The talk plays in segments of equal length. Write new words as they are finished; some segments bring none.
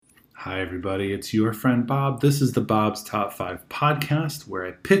Hi, everybody. It's your friend Bob. This is the Bob's Top 5 podcast where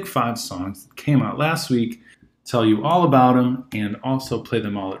I pick 5 songs that came out last week, tell you all about them, and also play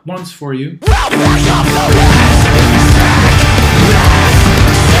them all at once for you.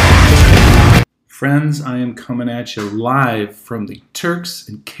 Friends, I am coming at you live from the Turks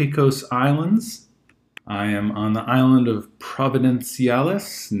and Caicos Islands. I am on the island of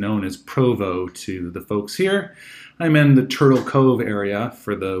Providenciales, known as Provo to the folks here. I'm in the Turtle Cove area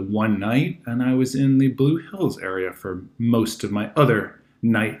for the one night, and I was in the Blue Hills area for most of my other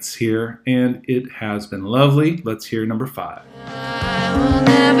nights here, and it has been lovely. Let's hear number 5. I will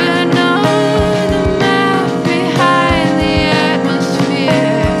never know the mouth behind the atmosphere.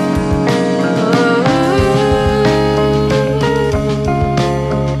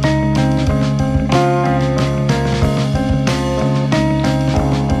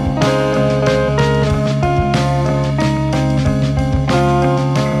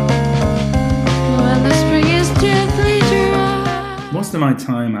 When the spring is gently dry. Most of my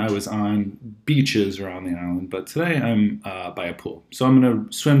time I was on beaches around the island, but today I'm by a pool. So I'm going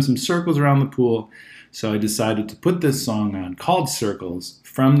to swim some circles around the pool. So I decided to put this song on called Circles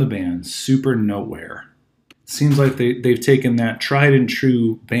from the band Super Nowhere. Seems like they've taken that tried and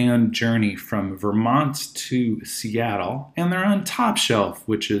true band journey from Vermont to Seattle, and they're on Top Shelf,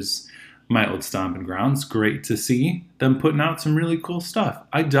 which is my old stomping grounds. Great to see them putting out some really cool stuff.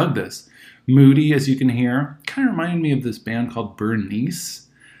 I dug this. Moody, as you can hear, kind of reminded me of this band called Bernice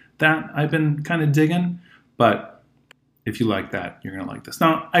that I've been kind of digging, but if you like that, you're going to like this.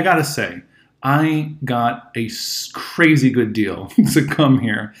 Now, I got to say, I got a crazy good deal to come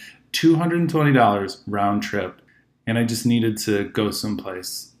here, $220 round trip, and I just needed to go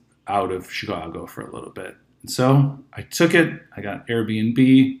someplace out of Chicago for a little bit. So I took it, I got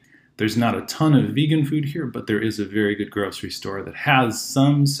Airbnb. There's not a ton of vegan food here, but there is a very good grocery store that has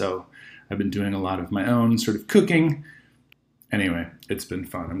some, so I've been doing a lot of my own sort of cooking. Anyway, it's been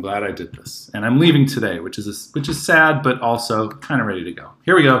fun. I'm glad I did this. And I'm leaving today, which is sad, but also kind of ready to go.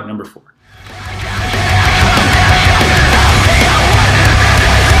 Here we go, number 4.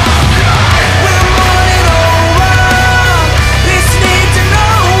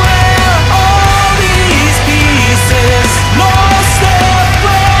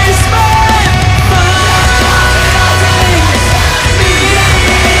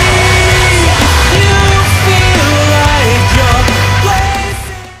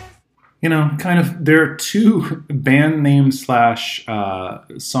 You know, kind of, there are 2 band names /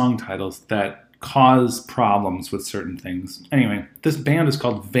 song titles that cause problems with certain things. Anyway, this band is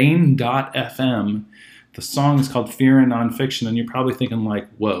called Vane.fm. The song is called Fear and Nonfiction, and you're probably thinking like,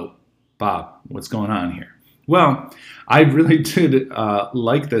 whoa, Bob, what's going on here? Well, I really did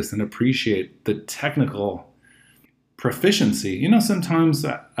like this and appreciate the technical proficiency. You know, sometimes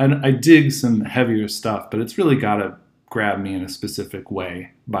I dig some heavier stuff, but it's really got to grab me in a specific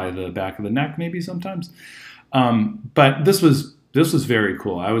way by the back of the neck, maybe sometimes. But this was very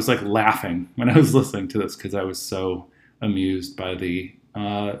cool. I was like laughing when I was listening to this because I was so amused by the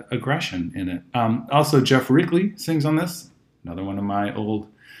aggression in it. Also, Jeff Rickley sings on this, another one of my old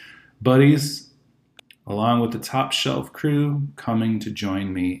buddies, along with the Top Shelf crew coming to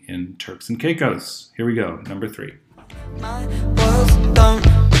join me in Turks and Caicos. Here we go, number 3. My words don't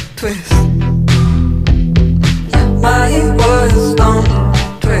twist. My words don't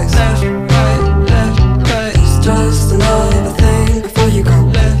twist. Left, right. It's just another thing before you go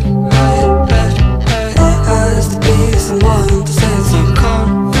left, right. There has to be someone to say some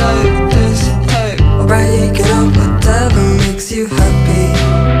calm like this type. Or break it up, whatever makes you happy.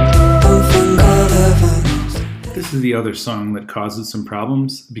 Don't think of heaven. This is the other song that causes some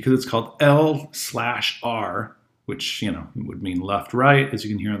problems because it's called L/R, which, you know, would mean left, right, as you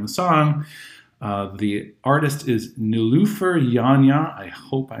can hear in the song. The artist is Niloufer Yanya. I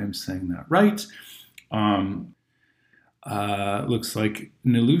hope I am saying that right. Looks like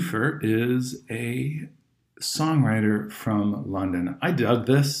Niloufer is a songwriter from London. I dug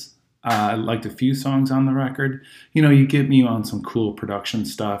this. I liked a few songs on the record. You know, you get me on some cool production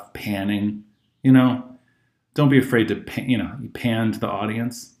stuff, panning. You know, don't be afraid to you pan to the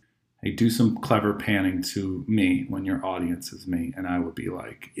audience. Hey, do some clever panning to me when your audience is me, and I would be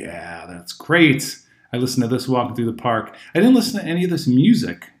like, yeah, that's great. I listened to this walking through the park. I didn't listen to any of this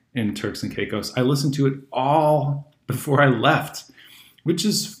music in Turks and Caicos. I listened to it all before I left, which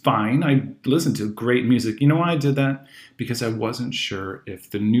is fine. I listened to great music. You know why I did that? Because I wasn't sure if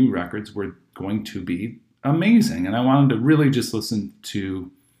the new records were going to be amazing, and I wanted to really just listen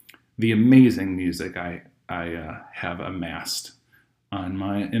to the amazing music I have amassed in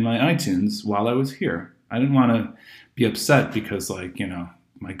my iTunes while I was here. I didn't want to be upset because, like, you know,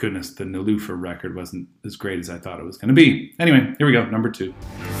 my goodness, the Nilufer record wasn't as great as I thought it was going to be. Anyway, here we go, number 2.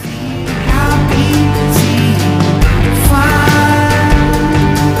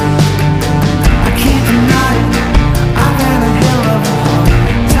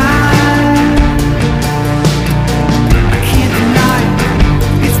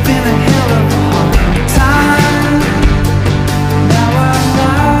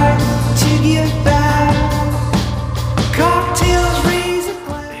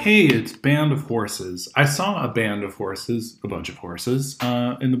 Hey, it's Band of Horses. I saw a band of horses, a bunch of horses,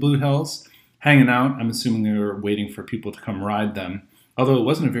 in the Blue Hills, hanging out. I'm assuming they were waiting for people to come ride them, although it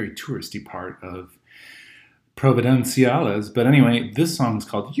wasn't a very touristy part of Providenciales. But anyway, this song is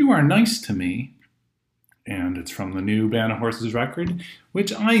called You Are Nice to Me, and it's from the new Band of Horses record,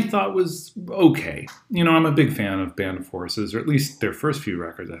 which I thought was okay. You know, I'm a big fan of Band of Horses, or at least their first few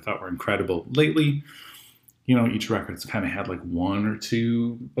records I thought were incredible. Lately, you know, each record's kind of had like 1 or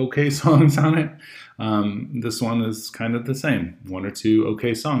 2 okay songs on it. This one is kind of the same. 1 or 2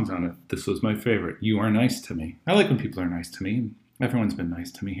 okay songs on it. This was my favorite. You Are Nice to Me. I like when people are nice to me. Everyone's been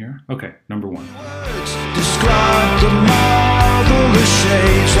nice to me here. Okay, number 1. Words describe the marvelous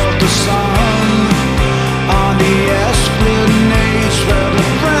shades of the sun on the esplanades where the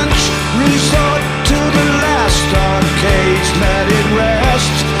French resort to the last arcades. Let it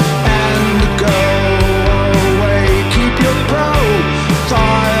rest and go away. Keep your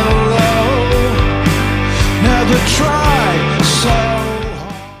profile low. Never try so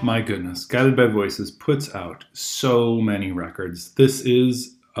hard. My goodness, Guided by Voices puts out so many records. This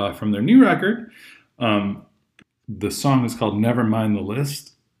is from their new record. The song is called Never Mind the List.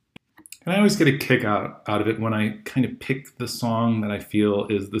 And I always get a kick out of it when I kind of pick the song that I feel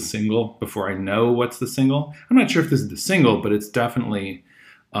is the single before I know what's the single. I'm not sure if this is the single, but it's definitely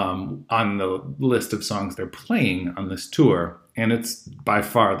on the list of songs they're playing on this tour. And it's by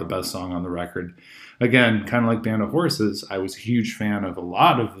far the best song on the record. Again, kind of like Band of Horses, I was a huge fan of a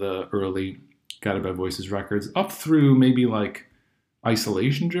lot of the early Guided by Voices records, up through maybe like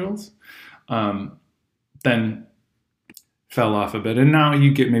Isolation Drills. Then fell off a bit, and now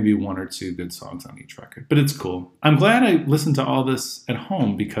you get maybe 1 or 2 good songs on each record. But it's cool. I'm glad I listened to all this at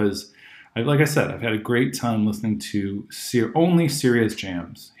home because, like I said, I've had a great time listening to only serious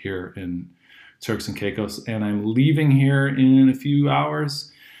jams here in Turks and Caicos, and I'm leaving here in a few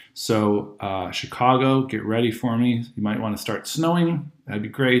hours. So Chicago, get ready for me. You might want to start snowing. That'd be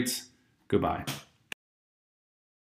great. Goodbye.